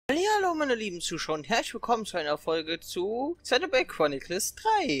Hallo meine lieben Zuschauer und herzlich willkommen zu einer Folge zu Xenoblade Chronicles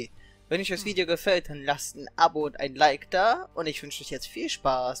 3. Wenn euch das Video gefällt, dann lasst ein Abo und ein Like da und ich wünsche euch jetzt viel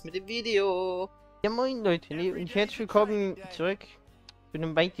Spaß mit dem Video. Ja moin Leute, und herzlich willkommen zurück zu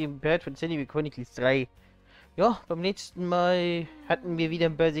einem weiteren Part von Xenoblade Chronicles 3. Ja, beim letzten Mal hatten wir wieder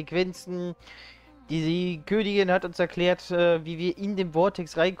ein paar Sequenzen. Die Königin hat uns erklärt, wie wir in den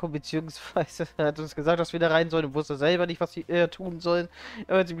Vortex reinkommen, beziehungsweise hat uns gesagt, dass wir da rein sollen und wusste selber nicht, was wir tun sollen.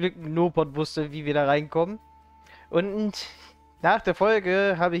 Aber zum Glück Nopon wusste, wie wir da reinkommen. Und nach der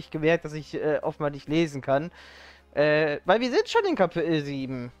Folge habe ich gemerkt, dass ich oftmals nicht lesen kann. Weil wir sind schon in Kapitel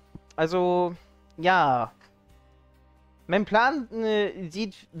 7. Also, ja. Mein Plan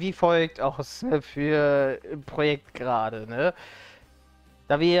sieht wie folgt aus für Projekt gerade, ne?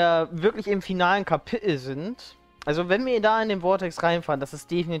 Da wir wirklich im finalen Kapitel sind. Also wenn wir da in den Vortex reinfahren, das ist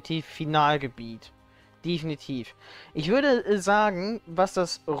definitiv Finalgebiet. Definitiv. Ich würde sagen, was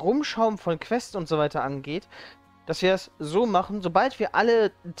das Rumschauen von Quests und so weiter angeht, dass wir es so machen, sobald wir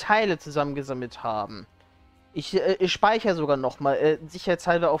alle Teile zusammengesammelt haben. Ich speichere sogar nochmal,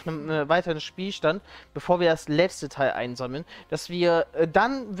 sicherheitshalber auf einem weiteren Spielstand, bevor wir das letzte Teil einsammeln, dass wir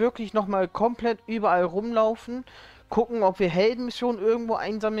dann wirklich nochmal komplett überall rumlaufen, gucken, ob wir Heldenmissionen irgendwo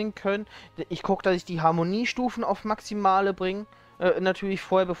einsammeln können. Ich gucke, dass ich die Harmoniestufen auf Maximale bringe. Natürlich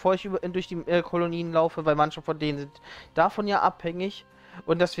vorher, bevor ich durch die Kolonien laufe, weil manche von denen sind davon ja abhängig.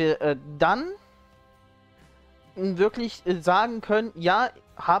 Und dass wir dann wirklich sagen können, ja,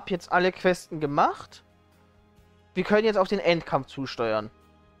 hab jetzt alle Questen gemacht. Wir können jetzt auf den Endkampf zusteuern.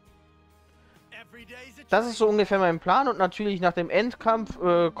 Das ist so ungefähr mein Plan. Und natürlich nach dem Endkampf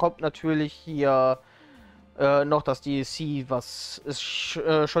kommt natürlich hier noch das DLC, was ich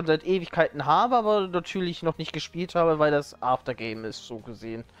schon seit Ewigkeiten habe, aber natürlich noch nicht gespielt habe, weil das Aftergame ist, so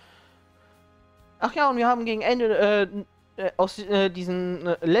gesehen. Ach ja, und wir haben gegen Ende aus diesen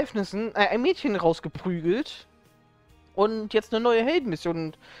Levnissen ein Mädchen rausgeprügelt. Und jetzt eine neue Heldenmission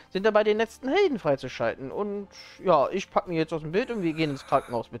und sind dabei, den letzten Helden freizuschalten. Und ja, ich packe mir jetzt aus dem Bild und wir gehen ins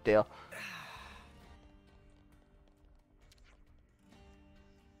Krankenhaus mit der.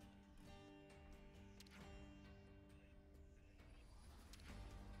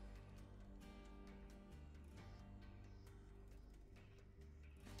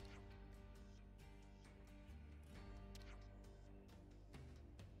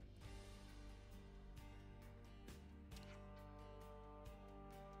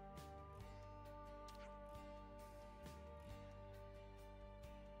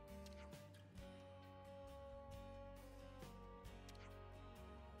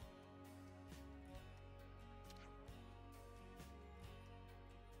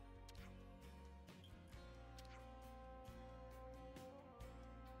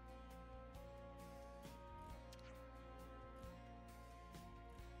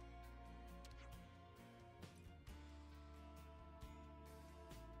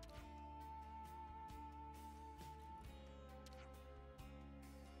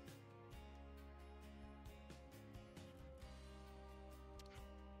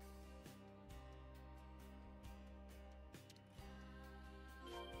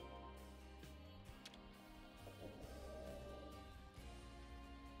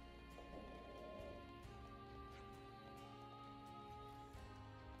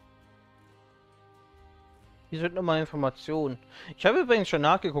 Hier sind nochmal Informationen. Ich habe übrigens schon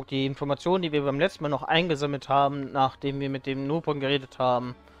nachgeguckt, die Informationen, die wir beim letzten Mal noch eingesammelt haben, nachdem wir mit dem Nopon geredet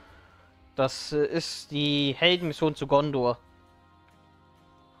haben. Das ist die Heldenmission zu Gondor.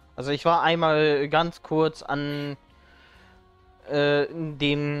 Also ich war einmal ganz kurz an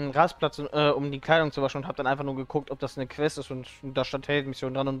dem Rastplatz, um die Kleidung zu waschen und habe dann einfach nur geguckt, ob das eine Quest ist und da stand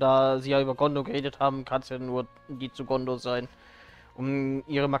Heldenmission dran. Und da sie ja über Gondor geredet haben, kann es ja nur die zu Gondor sein, um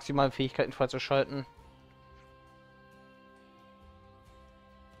ihre maximalen Fähigkeiten freizuschalten.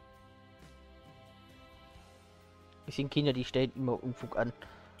 Es sind Kinder, die stellen immer Unfug an.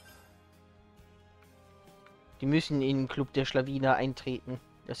 Die müssen in den Club der Schlawiner eintreten.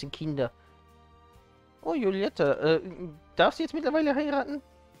 Das sind Kinder. Oh, Julietta, darfst du jetzt mittlerweile heiraten?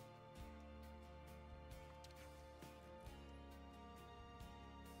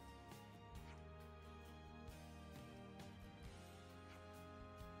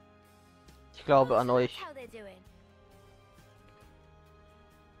 Ich glaube an euch.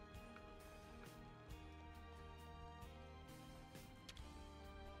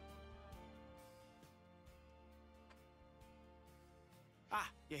 Ah,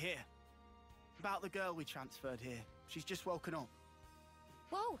 you're here. About the girl we transferred here. She's just woken up.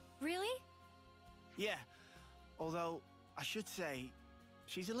 Whoa, really? Yeah, although I should say,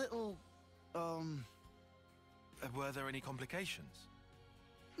 she's a little, Were there any complications?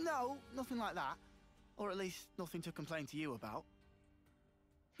 No, nothing like that. Or at least nothing to complain to you about.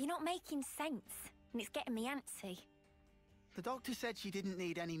 You're not making sense, and it's getting me antsy. The doctor said she didn't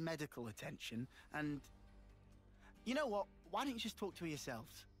need any medical attention, and... You know what? Why don't you just talk to her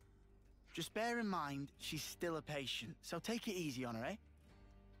yourselves? Just bear in mind, she's still a patient, so take it easy on her, eh?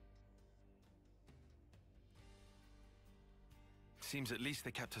 Seems at least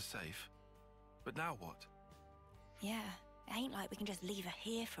they kept her safe. But now what? Yeah, it ain't like we can just leave her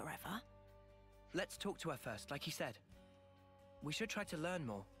here forever. Let's talk to her first, like you said. We should try to learn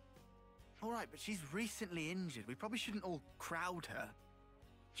more. All right, but she's recently injured. We probably shouldn't all crowd her.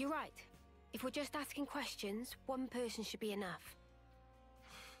 You're right. If we're just asking questions, one person should be enough.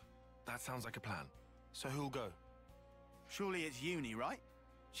 That sounds like a plan. So who'll go? Surely it's Uni, right?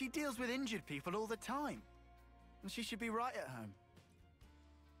 She deals with injured people all the time. And she should be right at home.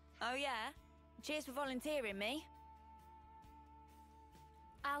 Oh yeah? Cheers for volunteering me.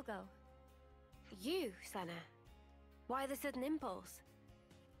 I'll go. You, Senna. Why the sudden impulse?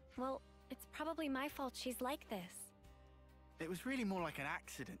 Well, it's probably my fault she's like this. It was really more like an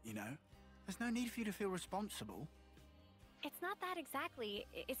accident, you know? There's no need for you to feel responsible. It's not that exactly.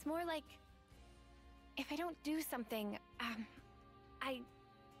 It's more like... if I don't do something,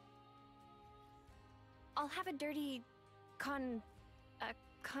 I'll have a dirty...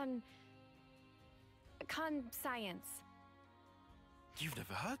 science. You've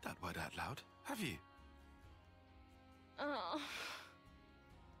never heard that word out loud, have you? Oh.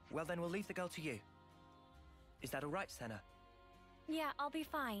 Well, then we'll leave the girl to you. Is that all right, Senna? Yeah, I'll be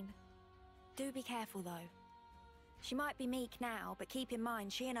fine. Do be careful though. She might be meek now, but keep in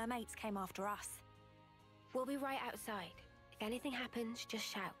mind she and her mates came after us. We'll be right outside. If anything happens, just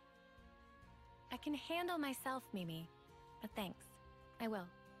shout. I can handle myself, Mimi. But thanks. I will.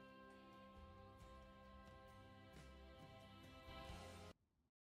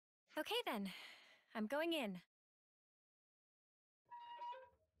 Okay then. I'm going in.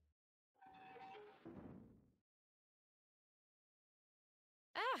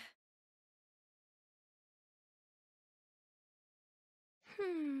 Ah!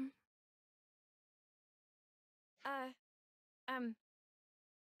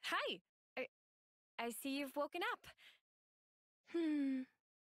 Hi! I see you've woken up.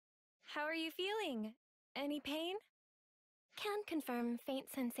 How are you feeling? Any pain? Can confirm faint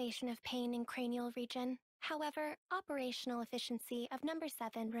sensation of pain in cranial region. However, operational efficiency of number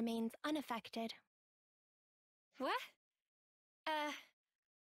 7 remains unaffected. What?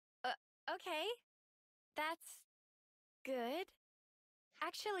 Okay. That's good.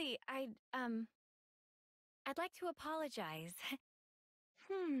 Actually, I'd like to apologize.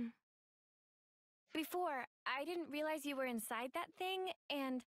 Before, I didn't realize you were inside that thing,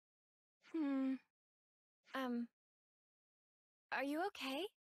 and... Are you okay?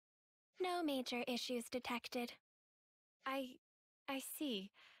 No major issues detected. I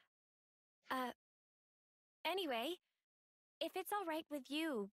see. Anyway, if it's all right with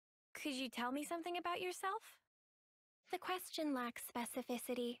you, could you tell me something about yourself? The question lacks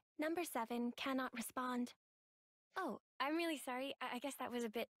specificity. Number 7 cannot respond. Oh, I'm really sorry. I guess that was a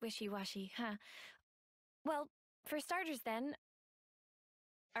bit wishy-washy, huh? Well, for starters then,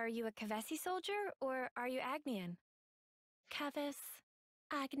 are you a Kavesi soldier or are you Agnian? Kavis,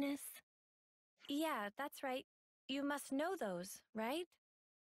 Agnes. Yeah, that's right. You must know those, right?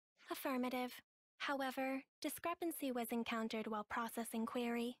 Affirmative. However, discrepancy was encountered while processing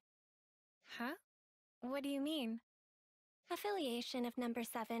query. Huh? What do you mean? Affiliation of number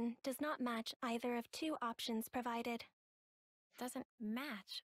 7 does not match either of 2 options provided. Doesn't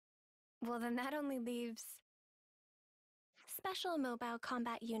match? Well, then that only leaves... Special Mobile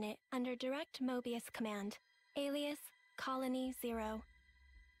Combat Unit under Direct Mobius Command. Alias, Colony 0.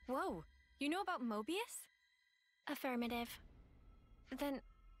 Whoa, you know about Mobius? Affirmative. Then,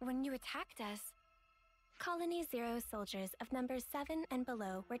 when you attacked us... Colony 0 soldiers of numbers 7 and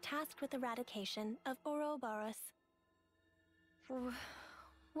below were tasked with eradication of Ouroboros.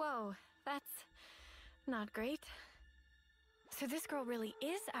 Whoa, that's not great. So this girl really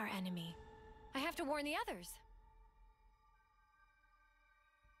is our enemy. I have to warn the others.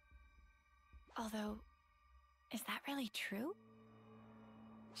 Although, is that really true?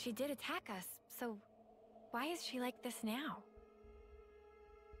 She did attack us, so why is she like this now?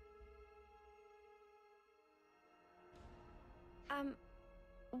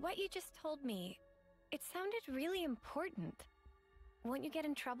 What you just told me, it sounded really important. Won't you get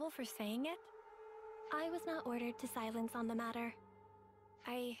in trouble for saying it? I was not ordered to silence on the matter.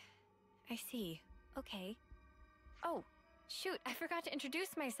 I see. Okay. Oh, shoot, I forgot to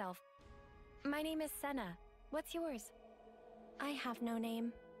introduce myself. My name is Senna. What's yours? I have no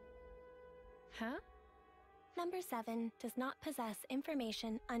name. Huh? Number 7 does not possess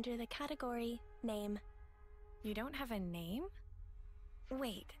information under the category name. You don't have a name?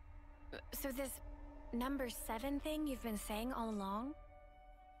 Wait, so this number 7 thing you've been saying all along?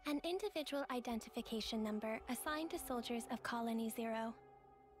 An individual identification number assigned to soldiers of Colony 0.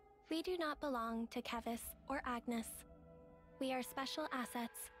 We do not belong to Kevis or Agnes. We are special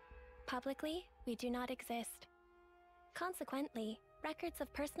assets. Publicly, we do not exist. Consequently, records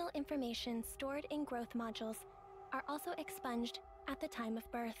of personal information stored in growth modules are also expunged at the time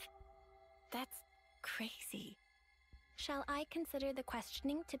of birth. That's crazy. Shall I consider the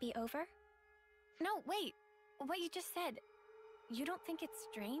questioning to be over? No, wait. What you just said, you don't think it's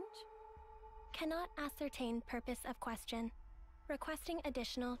strange? Cannot ascertain purpose of question. Requesting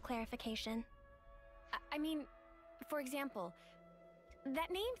additional clarification. I mean, for example,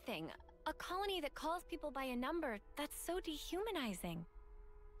 that name thing, a colony that calls people by a number, that's so dehumanizing.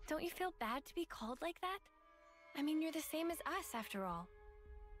 Don't you feel bad to be called like that? I mean, you're the same as us, after all.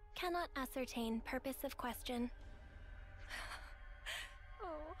 Cannot ascertain purpose of question.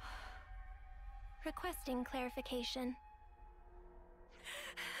 Oh. Requesting clarification.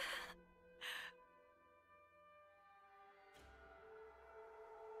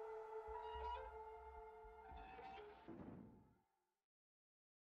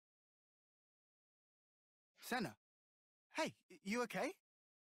 Senna. Hey, you okay?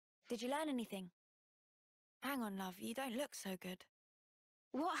 Did you learn anything? Hang on, love, you don't look so good.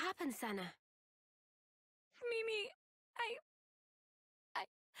 What happened, Senna? Mimi,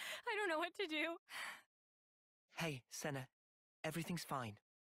 I don't know what to do. Hey, Senna. Everything's fine.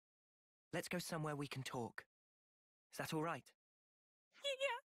 Let's go somewhere we can talk. Is that all right?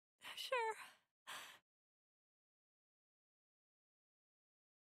 Yeah, sure.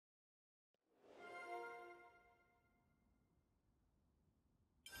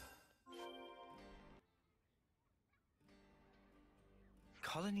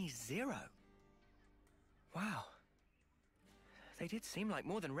 Colony 0? Wow. They did seem like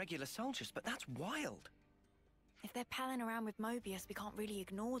more than regular soldiers, but that's wild. If they're palling around with Mobius, we can't really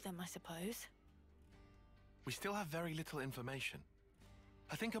ignore them, I suppose. We still have very little information.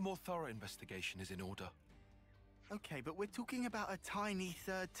 I think a more thorough investigation is in order. Okay, but we're talking about a tiny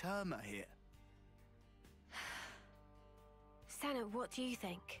third-termer here. Senna, what do you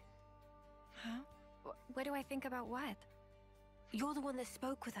think? Huh? What do I think about what? You're the one that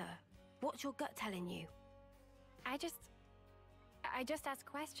spoke with her. What's your gut telling you? I just asked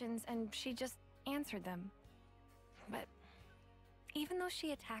questions and she just answered them. But even though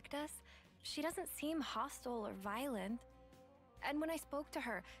she attacked us, she doesn't seem hostile or violent. And when I spoke to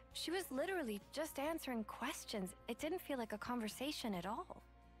her, she was literally just answering questions. It didn't feel like a conversation at all.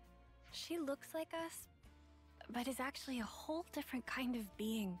 She looks like us, but is actually a whole different kind of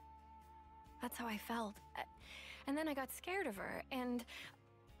being. That's how I felt. And then I got scared of her, and...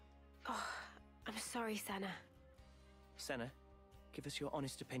 Oh, I'm sorry, Senna. Senna, give us your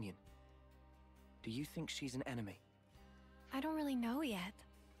honest opinion. Do you think she's an enemy? I don't really know yet.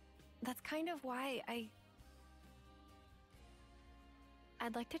 That's kind of why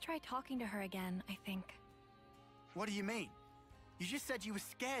I'd like to try talking to her again, I think. What do you mean? You just said you were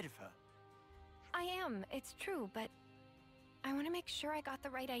scared of her. I am, it's true, but I want to make sure I got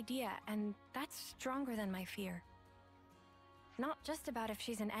the right idea, and that's stronger than my fear. Not just about if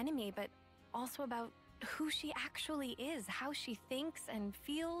she's an enemy, but also about who she actually is, how she thinks and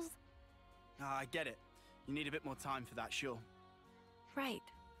feels. I get it. You need a bit more time for that, sure. Right.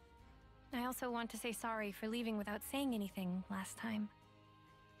 I also want to say sorry for leaving without saying anything last time.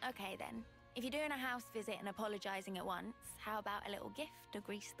 Okay then. If you're doing a house visit and apologizing at once, how about a little gift to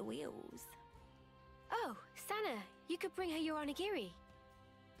grease the wheels? Oh, Senna, you could bring her your onigiri.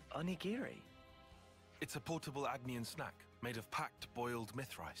 Onigiri? It's a portable Agnian snack made of packed boiled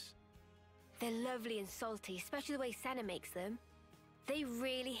myth rice. They're lovely and salty, especially the way Senna makes them. They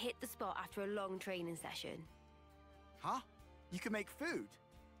really hit the spot after a long training session. Huh? You can make food?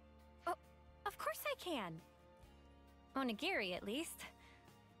 Oh, of course I can. Onigiri, at least.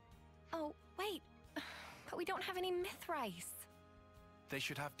 Oh, wait. But we don't have any myth rice. They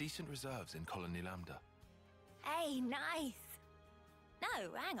should have decent reserves in Colony Lambda. Hey, nice.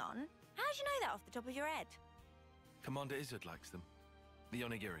 No, hang on. How'd you know that off the top of your head? Commander Izzard likes them. The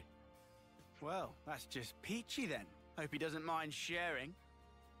onigiri. Well, that's just peachy then. Hope he doesn't mind sharing.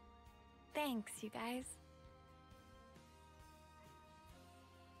 Thanks, you guys.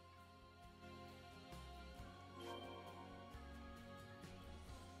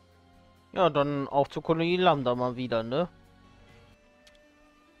 Ja, dann auf zur Kolonie Lambda mal wieder, ne?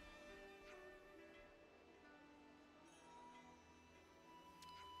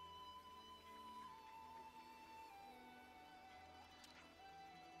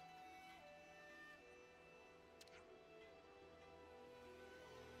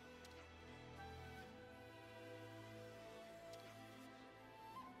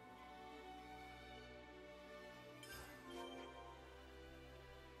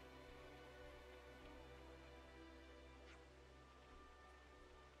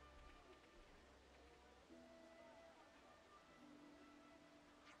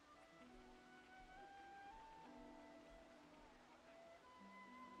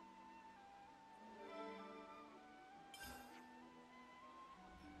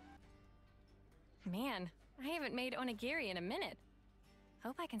 Man, I haven't made onigiri in a minute.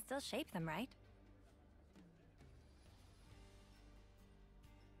 Hope I can still shape them right.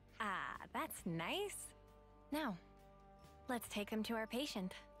 Ah, that's nice. Now, let's take them to our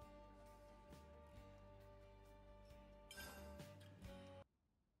patient.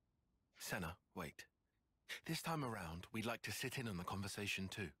 Senna, wait. This time around, we'd like to sit in on the conversation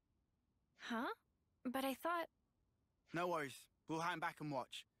too. Huh? But I thought... No worries. We'll hang back and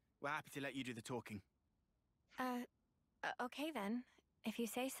watch. We're happy to let you do the talking. Okay then, if you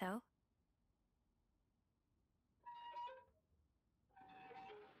say so.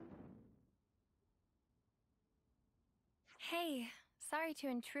 Hey, sorry to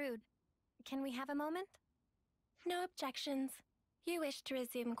intrude. Can we have a moment? No objections. You wish to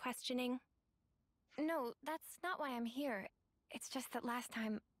resume questioning. No, that's not why I'm here. It's just that last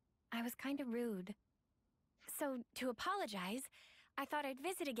time, I was kind of rude. So, to apologize, I thought I'd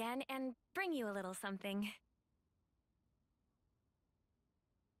visit again and bring you a little something.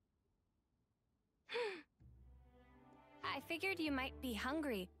 I figured you might be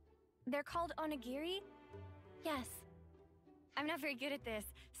hungry. They're called onigiri? Yes. I'm not very good at this,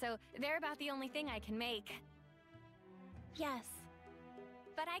 so they're about the only thing I can make. Yes.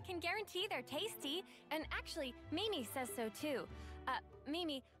 But I can guarantee they're tasty, and actually, Mimi says so too. I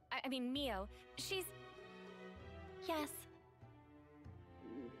mean Mio, she's... Yes.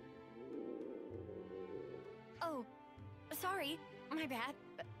 Oh, sorry, my bad.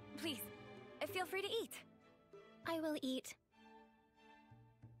 Please, feel free to eat. I will eat.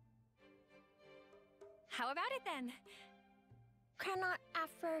 How about it then? Cannot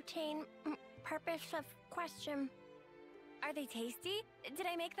ascertain purpose of question. Are they tasty? Did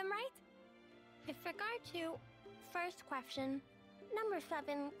I make them right? With regard to first question, number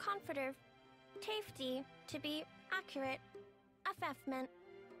 7, confident, tasty, to be accurate, assessment.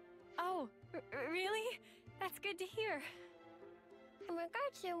 Oh, really? That's good to hear. In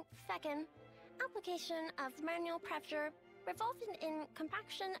regard to second, application of manual pressure resulted in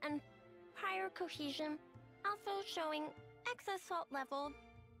compaction and prior cohesion, also showing excess salt level.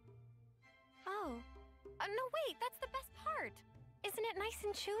 Oh. No, wait, that's the best part. Isn't it nice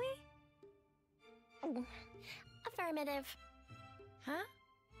and chewy? Affirmative. Huh?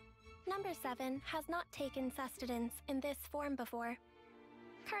 Number 7 has not taken sustenance in this form before.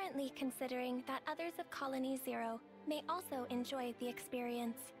 Currently considering that others of Colony 0 may also enjoy the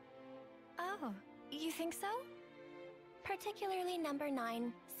experience. Oh, you think so? Particularly number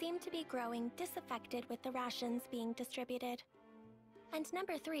 9 seem to be growing disaffected with the rations being distributed. And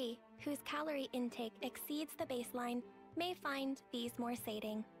number 3, whose calorie intake exceeds the baseline, may find these more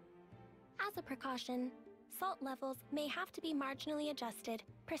sating. As a precaution, salt levels may have to be marginally adjusted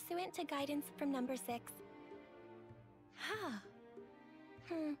pursuant to guidance from number 6. Huh.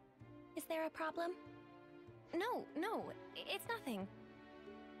 Is there a problem? No, it's nothing.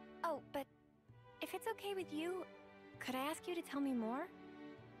 Oh, but if it's okay with you, could I ask you to tell me more?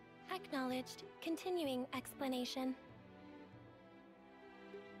 Acknowledged. Continuing explanation.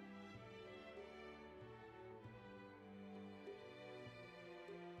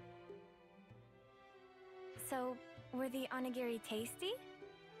 So, were the onigiri tasty?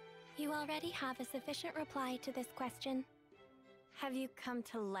 You already have a sufficient reply to this question. Have you come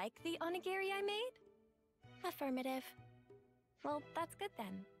to like the onigiri I made? Affirmative. Well, that's good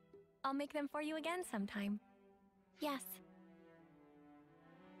then. I'll make them for you again sometime. Yes.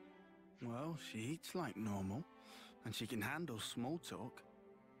 Well, she eats like normal, and she can handle small talk.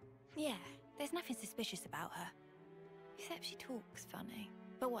 Yeah, there's nothing suspicious about her. Except she talks funny,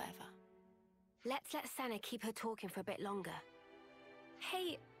 but whatever. Let's let Senna keep her talking for a bit longer.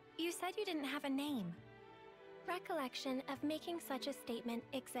 Hey, you said you didn't have a name. Recollection of making such a statement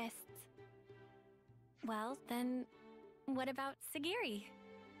exists. Well, then, what about Sigiri?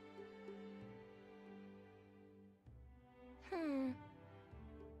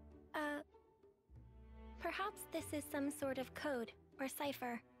 Perhaps this is some sort of code or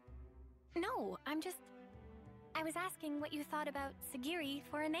cipher. No, I was asking what you thought about Sigiri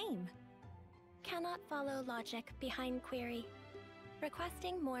for a name. Cannot follow logic behind query.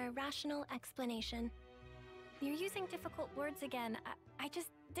 Requesting more rational explanation. You're using difficult words again. I just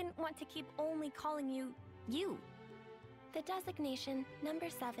didn't want to keep only calling you, you. The designation number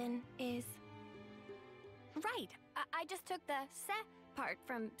 7 is... Right. I just took the se part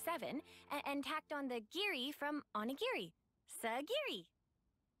from 7 and tacked on the giri from onigiri. Sagiri.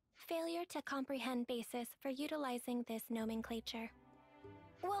 Failure to comprehend basis for utilizing this nomenclature.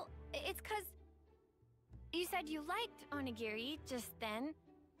 Well, it's 'cause you said you liked onigiri just then.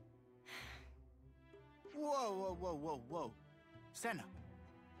 Whoa. Senna,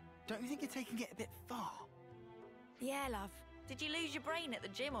 Don't you think you're taking it a bit far? Yeah, love. Did you lose your brain at the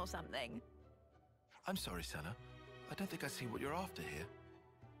gym or something? I'm sorry, Senna. I don't think I see what you're after here.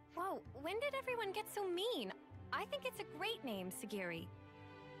 Whoa, when did everyone get so mean? I think it's a great name, Sigiri.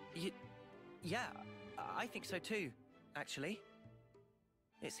 Yeah, I think so too, actually.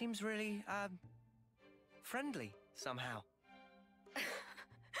 It seems really, friendly, somehow.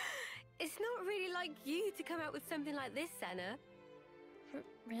 It's not really like you to come out with something like this, Senna.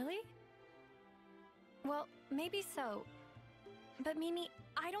 Really? Well, maybe so. But Mimi,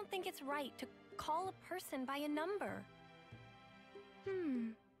 I don't think it's right to call a person by a number.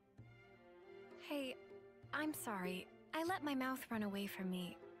 Hey, I'm sorry. I let my mouth run away from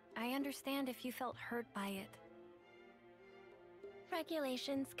me. I understand if you felt hurt by it.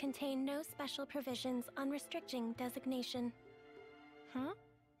 Regulations contain no special provisions on restricting designation. Huh?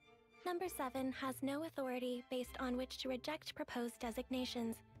 Number 7 has no authority based on which to reject proposed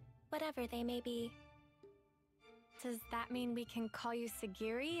designations, whatever they may be. Does that mean we can call you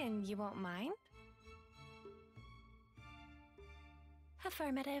Sigiri and you won't mind?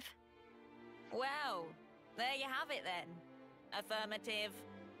 Affirmative. Well, there you have it then. Affirmative.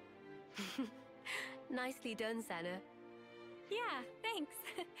 Nicely done, Senna. Yeah, thanks.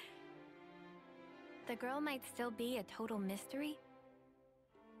 The girl might still be a total mystery,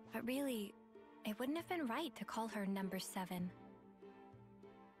 but really, it wouldn't have been right to call her number 7.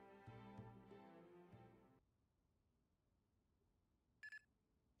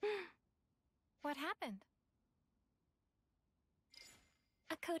 What happened?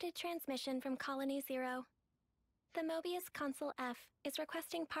 A coded transmission from Colony 0. The Mobius Consul F is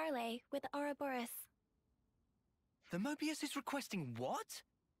requesting parley with Ouroboros. The Mobius is requesting what?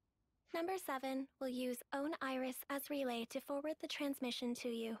 Number 7 will use Own Iris as relay to forward the transmission to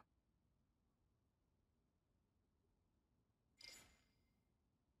you.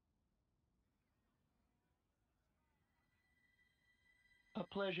 A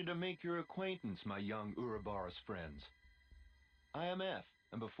pleasure to make your acquaintance, my young Ouroboros friends. I am F,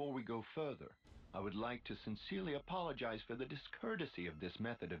 and before we go further, I would like to sincerely apologize for the discourtesy of this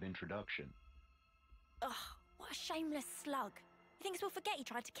method of introduction. Ugh, what a shameless slug. He thinks we'll forget he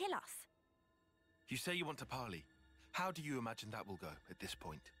tried to kill us. You say you want to parley. How do you imagine that will go at this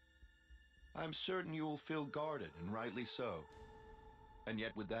point? I'm certain you will feel guarded, and rightly so. And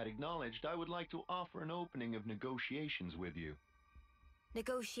yet, with that acknowledged, I would like to offer an opening of negotiations with you.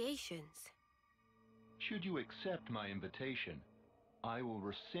 Negotiations? Should you accept my invitation, I will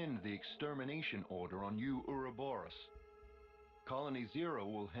rescind the extermination order on you, Ouroboros. Colony 0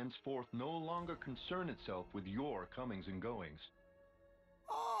 will henceforth no longer concern itself with your comings and goings.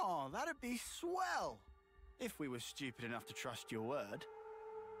 Oh, that'd be swell! If we were stupid enough to trust your word.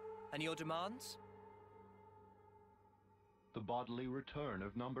 And your demands? The bodily return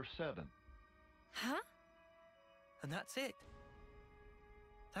of number 7. Huh? And that's it.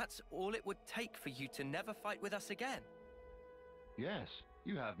 That's all it would take for you to never fight with us again. Yes,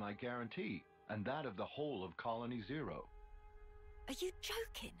 you have my guarantee, and that of the whole of Colony 0. Are you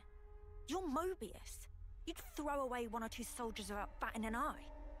joking? You're Mobius. You'd throw away 1 or 2 soldiers without batting an eye.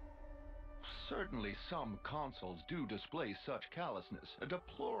 Certainly some consuls do display such callousness, a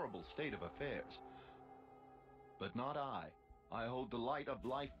deplorable state of affairs. But not I. I hold the light of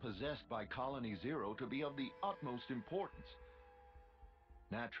life possessed by Colony 0 to be of the utmost importance.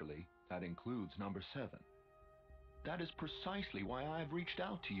 Naturally, that includes number 7. That is precisely why I have reached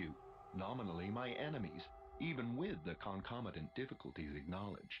out to you, nominally my enemies, even with the concomitant difficulties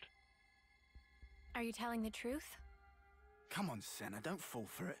acknowledged. Are you telling the truth? Come on, Senna, don't fall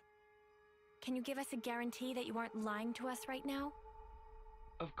for it. Can you give us a guarantee that you aren't lying to us right now?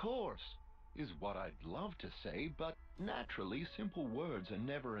 Of course, is what I'd love to say, but naturally simple words are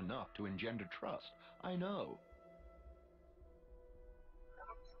never enough to engender trust, I know.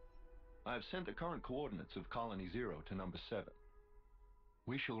 I have sent the current coordinates of Colony 0 to number 7.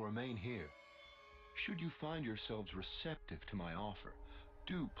 We shall remain here. Should you find yourselves receptive to my offer,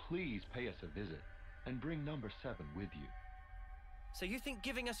 do please pay us a visit and bring number 7 with you. So you think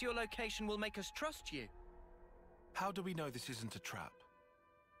giving us your location will make us trust you? How do we know this isn't a trap?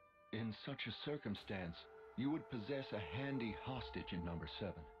 In such a circumstance, you would possess a handy hostage in number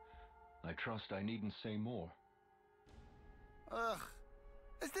 7. I trust I needn't say more. Ugh.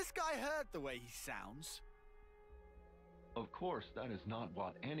 Has this guy heard the way he sounds? Of course, that is not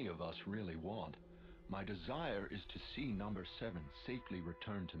what any of us really want. My desire is to see number 7 safely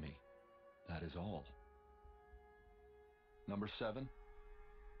returned to me. That is all. Number 7?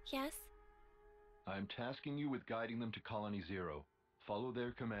 Yes? I am tasking you with guiding them to Colony 0. Follow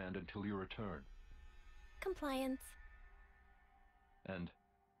their command until you return. Compliance. And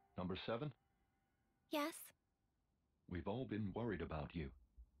Number 7? Yes? We've all been worried about you.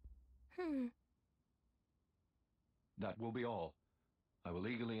 That will be all. I will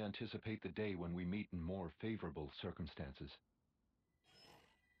eagerly anticipate the day when we meet in more favorable circumstances.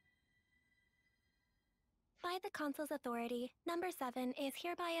 By the Consul's authority, Number 7 is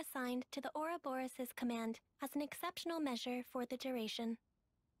hereby assigned to the Ouroboros' command as an exceptional measure for the duration.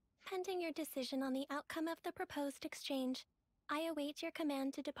 Pending your decision on the outcome of the proposed exchange, I await your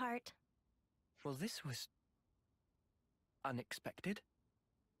command to depart. Well, this was unexpected.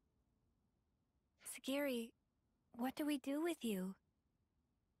 Sigiri, what do we do with you?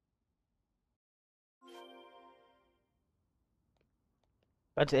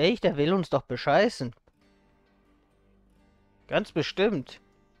 Ganz ehrlich, der will uns doch bescheißen. Ganz bestimmt.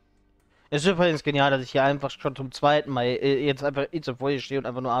 Es ist übrigens genial, dass ich hier einfach schon zum zweiten Mal jetzt einfach vor hier stehe und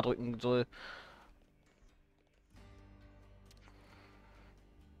einfach nur A drücken soll.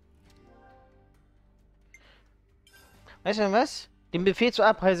 Weißt du was? Den Befehl zur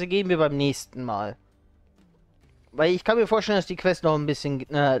Abreise geben wir beim nächsten Mal. Weil ich kann mir vorstellen, dass die Quest noch ein bisschen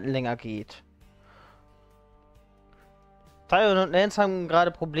länger geht. Tyron und Lance haben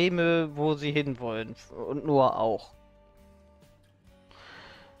gerade Probleme, wo sie hinwollen. Und Noah auch.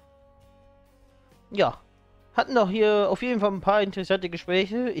 Ja. Hatten doch hier auf jeden Fall ein paar interessante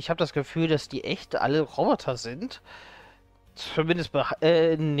Gespräche. Ich habe das Gefühl, dass die echt alle Roboter sind. Zumindest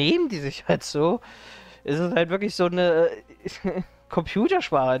nehmen die sich halt so. Es ist halt wirklich so eine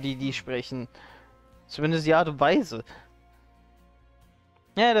Computersprache, die sprechen. Zumindest die Art und Weise.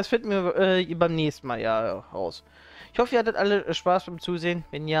 Ja, das finden wir beim nächsten Mal ja raus. Ich hoffe, ihr hattet alle Spaß beim Zusehen.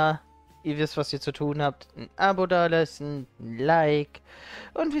 Wenn ja, ihr wisst, was ihr zu tun habt. Ein Abo dalassen, ein Like.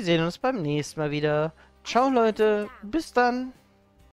 Und wir sehen uns beim nächsten Mal wieder. Ciao, Leute. Bis dann.